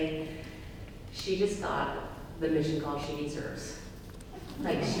just saying, she just got the mission call she deserves.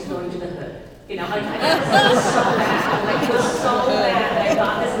 Like, she's going to the hood. You know, like, it was so bad. Like, it was so bad that I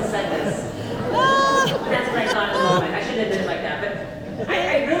thought this and said this. That's what I thought in the moment. I shouldn't have did it like that, but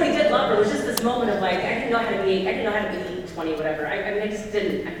I really did love her. It was just this moment of like, I didn't know how to be 20, whatever. I mean, I just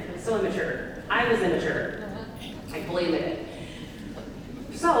didn't. I was so immature. I was immature. I fully admit it.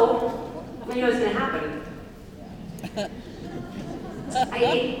 So, I knew it was going to happen.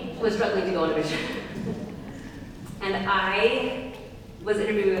 I was struggling to go on a mission. And I was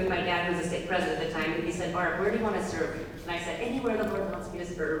interviewing with my dad, who was a state president at the time, and he said, "Barb, where do you want to serve?" And I said, "Anywhere the Lord wants me to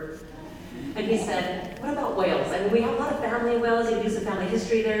serve." And he said, "What about Wales? I mean, we have a lot of family in Wales. You can do some family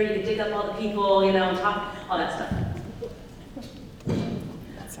history there. You can dig up all the people, you know, and talk, all that stuff."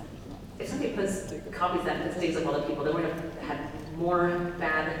 If somebody puts copies that digs up all the people, then we're going to have more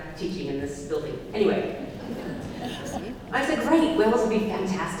bad teaching in this building. Anyway, I said, "Great, Wales would be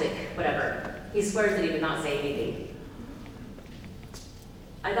fantastic, whatever." He swears that he did not say anything.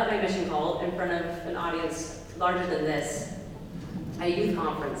 I got my mission call in front of an audience larger than this at a youth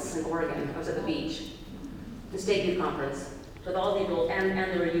conference in Oregon. I was at the beach, the state youth conference, with all the people, and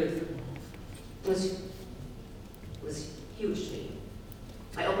there were youth. It was huge to me.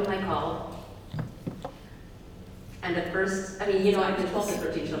 I opened my call, and at first, I mean, you know, I've been 12 to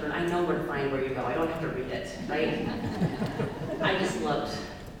 13 children. I know where to find where you go. I don't have to read it, right? I just loved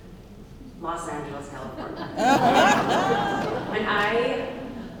Los Angeles, California. And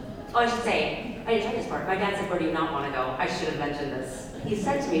I should say, I didn't tell you this part. My dad said, "Where do you not want to go?" I should have mentioned this. He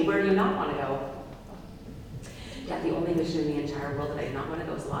said to me, "Where do you not want to go?" Dad, the only mission in the entire world that I did not want to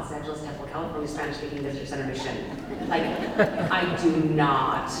go is Los Angeles Temple, California Spanish-speaking visitor center mission. Like, I do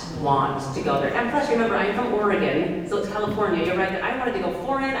not want to go there. And plus, remember, I'm from Oregon, so it's California. You're right. I wanted to go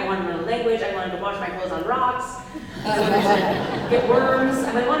foreign. I wanted to learn the language. I wanted to wash my clothes on rocks. I wanted to get worms.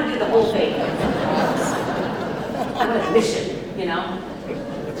 I mean, I wanted to do the whole thing. I wanted a mission, you know?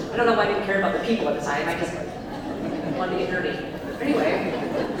 I don't know why I didn't care about the people at the time. I just wanted to get dirty. Anyway,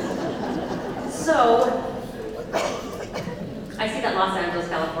 so I see that Los Angeles,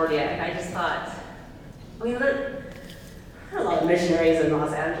 California, and I just thought, I mean, there are a lot of missionaries in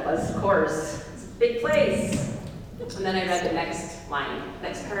Los Angeles, of course. It's a big place. And then I read the next line,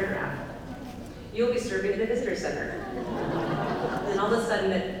 next paragraph. "You'll be serving at the visitor center." And all of a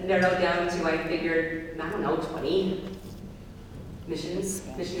sudden it narrowed down to, I figured, I don't know, 20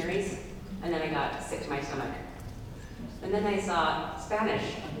 missionaries. And then I got sick to my stomach. And then I saw Spanish.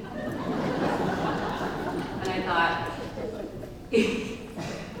 And I thought,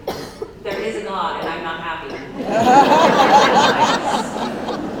 there is a God and I'm not happy.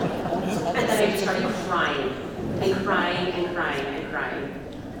 And then I just started crying and crying and crying and crying.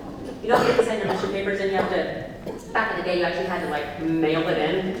 You don't get to send your mission papers in, you have to, back in the day you actually had to like mail it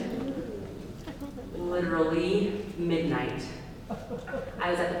in. Literally midnight. I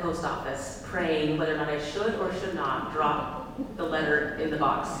was at the post office praying whether or not I should or should not drop the letter in the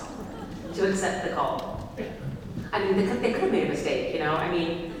box to accept the call. I mean, they could have made a mistake, you know? I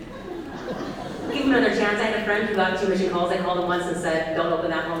mean, give them another chance. I had a friend who got 2 mission calls. I called him once and said, "Don't open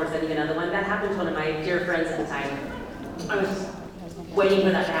that one, we're sending you another one." That happened to one of my dear friends at the time. I was just waiting for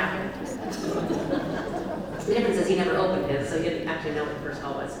that to happen. The difference is he never opened his, so he didn't actually know what the first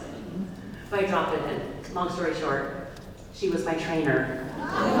call was. But I dropped it in. Long story short, she was my trainer.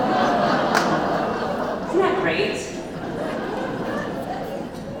 Isn't that great? It's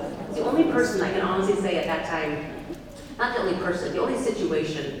the only person I can honestly say at that time, not the only person, the only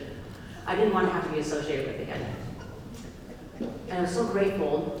situation I didn't want to have to be associated with again. And I was so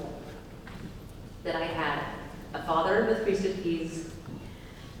grateful that I had a father with priesthood keys,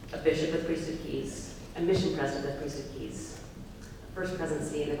 a bishop with priesthood keys, a mission president with priesthood keys, a first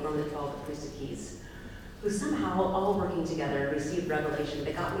presidency and the quorum of the 12 with priesthood keys, who somehow, all working together, received revelation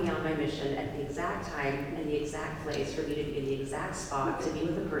that got me on my mission at the exact time and the exact place for me to be in the exact spot to be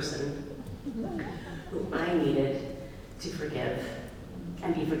with the person who I needed to forgive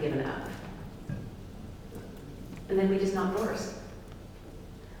and be forgiven of. And then we just knocked doors.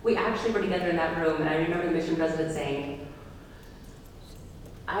 We actually were together in that room, and I remember the mission president saying,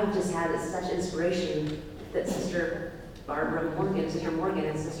 I've just had such inspiration that Sister Morgan,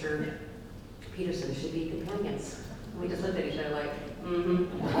 and Sister Peterson should be companions. And we just looked at each other like,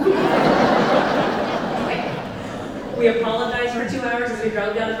 We apologized for 2 hours as we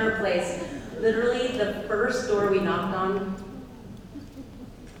drove down to her place. Literally, the first door we knocked on,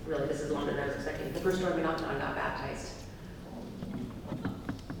 really, this is longer than I was expecting. The first door we knocked on got baptized.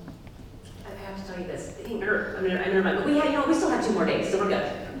 I have to tell you this. Never mind. But we still have 2 more days, so we're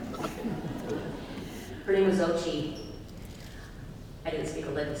good. Her name was Ochi. I didn't speak a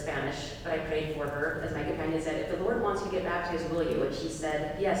lick of Spanish, but I prayed for her. As my companion said, if the Lord wants you to get baptized, will you? And she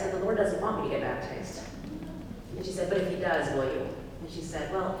said, yes, if the Lord doesn't want me to get baptized. And she said, but if he does, will you? And she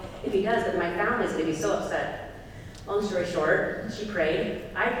said, well, if he does, then my family's going to be so upset. Long story short, she prayed.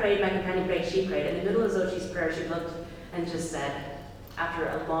 I prayed, my companion prayed, she prayed. In the middle of Ochi's prayer, she looked and just said, after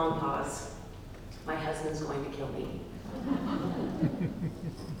a long pause, my husband's going to kill me.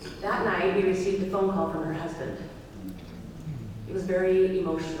 That night, we received a phone call from her husband. It was very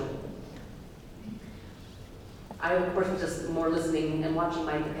emotional. I, of course, was just more listening and watching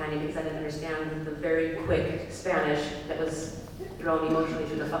my companion because I didn't understand the very quick Spanish that was thrown emotionally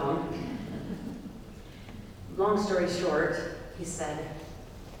through the phone. Long story short, he said,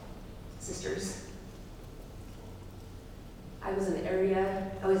 sisters, I was an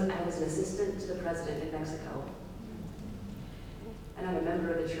assistant to the president in Mexico. And I'm a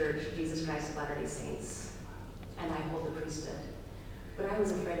member of the Church of Jesus Christ of Latter-day Saints. And I hold the priesthood. But I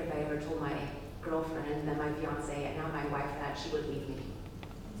was afraid if I ever told my girlfriend, then my fiance, and now my wife that, she would leave me.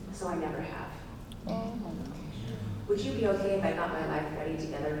 So I never have. Would you be okay if I got my life ready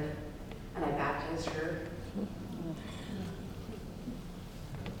together and I baptized her?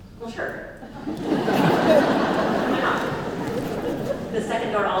 Well, sure. Why not? The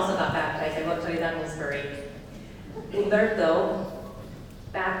second daughter also got baptized. I won't tell you that whole story. Humberto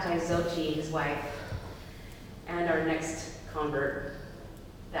baptized Xochi, his wife, and our next convert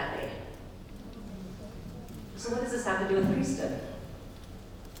that day. So what does this have to do with priesthood?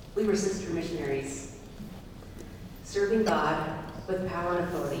 We were sister missionaries, serving God with power and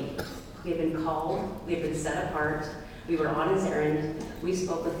authority. We had been called, we had been set apart, we were on his errand, we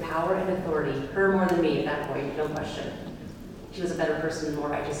spoke with power and authority, her more than me at that point, no question. She was a better person and more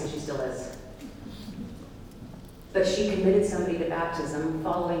righteous, and she still is. But she committed somebody to baptism,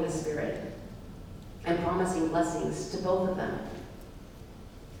 following the Spirit, and promising blessings to both of them,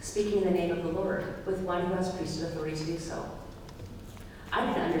 speaking in the name of the Lord, with one who has priesthood authority to do so. I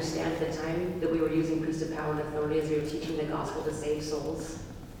didn't understand at the time that we were using priesthood power and authority as we were teaching the gospel to save souls,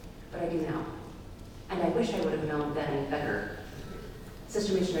 but I do now. And I wish I would have known then better.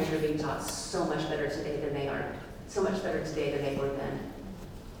 Sister missionaries are being taught so much better today than they are, so much better today than they were then.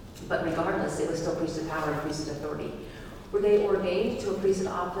 But regardless, it was still priesthood power and priesthood authority. Were they ordained to a priesthood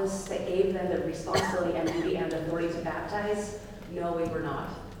office that gave them the responsibility and duty and authority to baptize? No, we were not.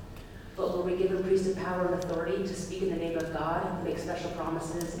 But were we given priesthood power and authority to speak in the name of God, make special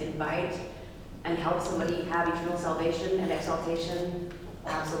promises, invite, and help somebody have eternal salvation and exaltation?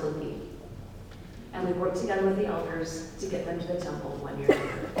 Absolutely. And we worked together with the elders to get them to the temple 1 year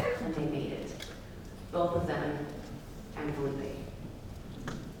later, and they made it. Both of them and Felipe.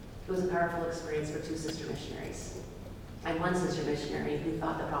 It was a powerful experience for 2 sister missionaries. And one sister missionary who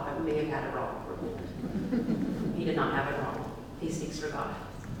thought the prophet may have had it wrong for a moment. He did not have it wrong. He speaks for God.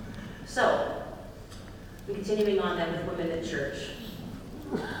 So, we're continuing on then with women in church.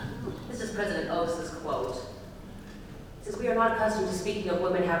 This is President Oaks' quote. It says, we are not accustomed to speaking of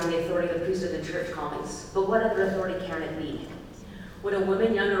women having the authority of the priesthood and church callings, but what other authority can it be? When a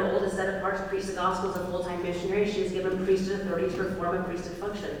woman, young or old, is set apart to preach the gospel as a full-time missionary, she is given priesthood authority to perform a priesthood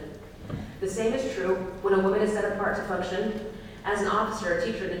function. The same is true when a woman is set apart to function as an officer or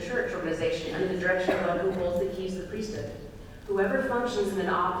teacher in the church organization under the direction of one who holds the keys to the priesthood. Whoever functions in an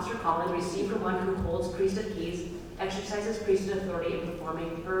office or calling received from one who holds priesthood keys exercises priesthood authority in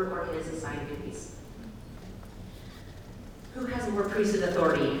performing her or his assigned duties. Who has more priesthood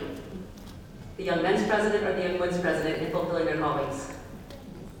authority? The young men's president or the young women's president in fulfilling their callings?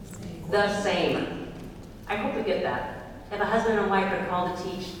 The same. I hope we get that. If a husband and wife are called to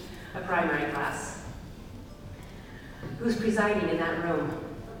teach a primary class, Who's presiding in that room?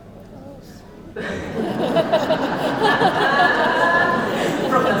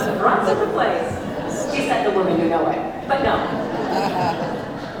 From the front of the place. She said the woman, you know it. But no.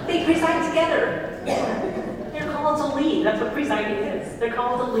 They preside together. They're called to lead. That's what presiding is. They're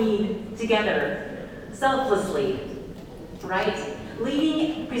called to lead together, selflessly, right?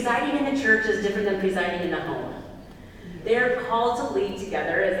 Presiding in the church is different than presiding in the home. They're called to lead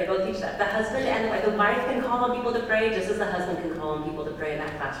together as they go teach that. The husband and the wife can call on people to pray just as the husband can call on people to pray in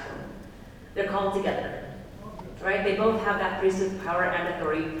that classroom. They're called together, right? They both have that priesthood power and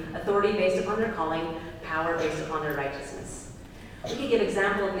authority based upon their calling, power based upon their righteousness. We can give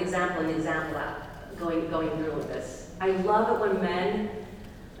example out, going through with this. I love it when men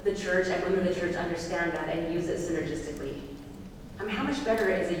of the church and women of the church understand that and use it synergistically. I mean, how much better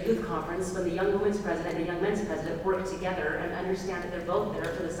is a youth conference when the young women's president and the young men's president work together and understand that they're both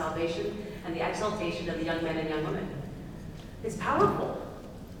there for the salvation and the exaltation of the young men and young women. It's powerful.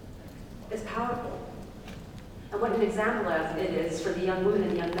 It's powerful. And what an example of it is for the young women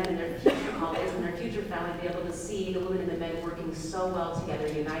and the young men in their future colleagues and their future family to be able to see the women and the men working so well together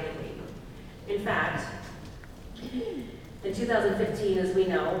unitedly. In fact, in 2015, as we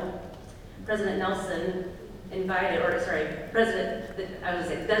know, Deseret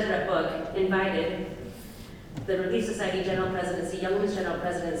Book invited the Relief Society General Presidency, Young Women's General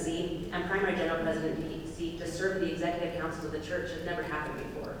Presidency, and Primary General Presidency to serve the Executive Council of the Church. It never happened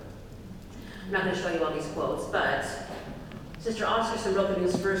before. I'm not going to show you all these quotes, but Sister Oscarson wrote the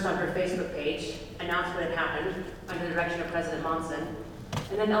news first on her Facebook page, announced what had happened under the direction of President Monson.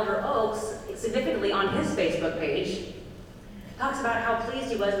 And then Elder Oakes, significantly on his Facebook page, talks about how pleased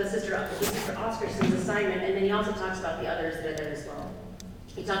he was with Sister Oscarson's assignment, and then he also talks about the others that are there as well.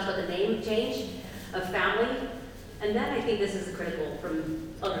 He talks about the name change of family, and then I think this is critical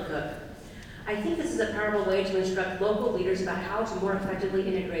from Elder Cook. I think this is a powerful way to instruct local leaders about how to more effectively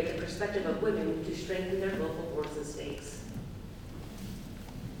integrate the perspective of women to strengthen their local boards and stakes.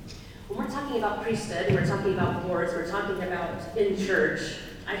 When we're talking about priesthood, and we're talking about boards, we're talking about in church,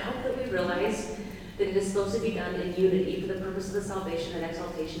 I hope that we realize that it is supposed to be done in unity for the purpose of the salvation and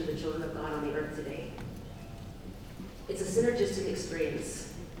exaltation of the children of God on the earth today. It's a synergistic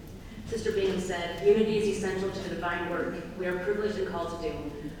experience. Sister Bingham said, unity is essential to the divine work we are privileged and called to do,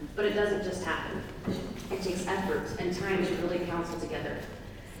 but it doesn't just happen. It takes effort and time to really counsel together,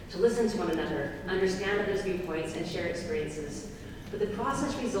 to listen to one another, understand others' viewpoints, and share experiences. But the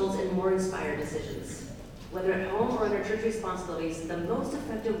process results in more inspired decisions. Whether at home or in our church responsibilities, the most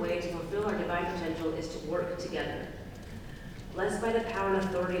effective way to fulfill our divine potential is to work together, blessed by the power and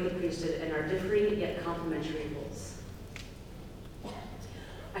authority of the priesthood and our differing yet complementary roles.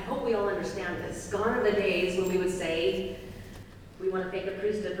 I hope we all understand this. Gone are the days when we would say, we want to thank the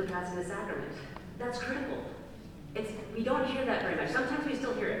priesthood for passing the sacrament. That's critical. We don't hear that very much. Sometimes we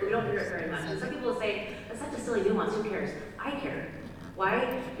still hear it, but we don't hear it very much. And some people will say, that's such a silly nuance, who cares? I care.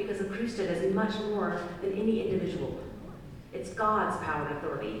 Why? Because the priesthood is much more than any individual. It's God's power and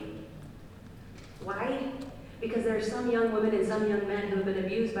authority. Why? Because there are some young women and some young men who have been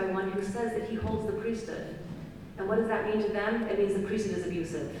abused by one who says that he holds the priesthood. And what does that mean to them? It means the priesthood is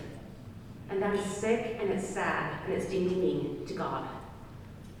abusive. And that is sick, and it's sad, and it's demeaning to God.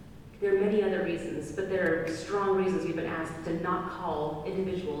 There are many other reasons, but there are strong reasons we've been asked to not call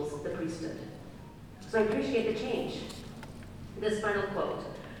individuals the priesthood. So I appreciate the change. This final quote,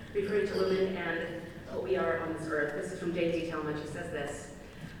 referring to women and what we are on this earth. This is from James E. Talmage. He says this: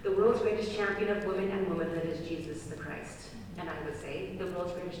 the world's greatest champion of women and womanhood is Jesus the Christ. And I would say the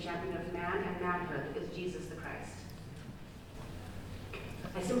world's greatest champion of man and manhood is Jesus the Christ.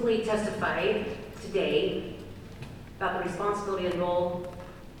 I simply testify today about the responsibility and role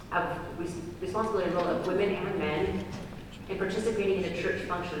of women and men in participating in the church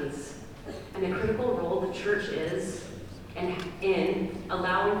functions, and the critical role the church is in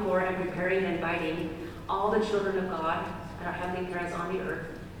allowing for and preparing and inviting all the children of God and our heavenly parents on the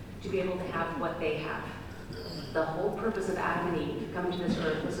earth to be able to have what they have. The whole purpose of Adam and Eve coming to this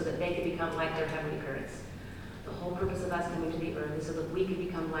earth was so that they could become like their heavenly parents. The whole purpose of us coming to the earth is so that we could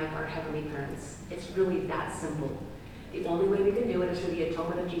become like our heavenly parents. It's really that simple. The only way we can do it is through the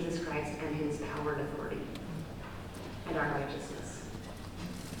atonement of Jesus Christ and his power and authority and our righteousness.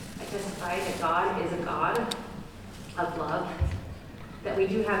 I testify that God is a God of love, that we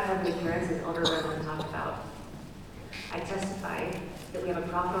do have heavenly parents, as Elder Reverend talked about. I testify that we have a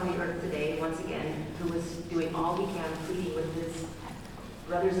prophet on the earth today, once again, who is doing all he can, pleading with his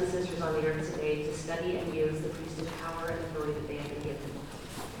brothers and sisters on the earth today to study and use the priesthood power and authority that they have been given.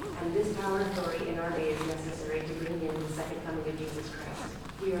 And this power and authority in our day is necessary to bring in the second coming of Jesus Christ.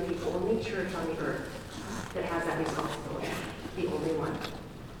 We are the only church on the earth that has that responsibility, the only one.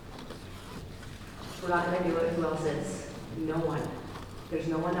 We're not going to do it. Who else is? No one. There's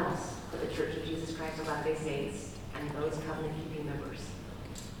no one else but the Church of Jesus Christ of Latter-day Saints and those covenant-keeping members.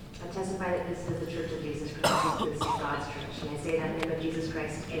 I testify that this is the Church of Jesus Christ.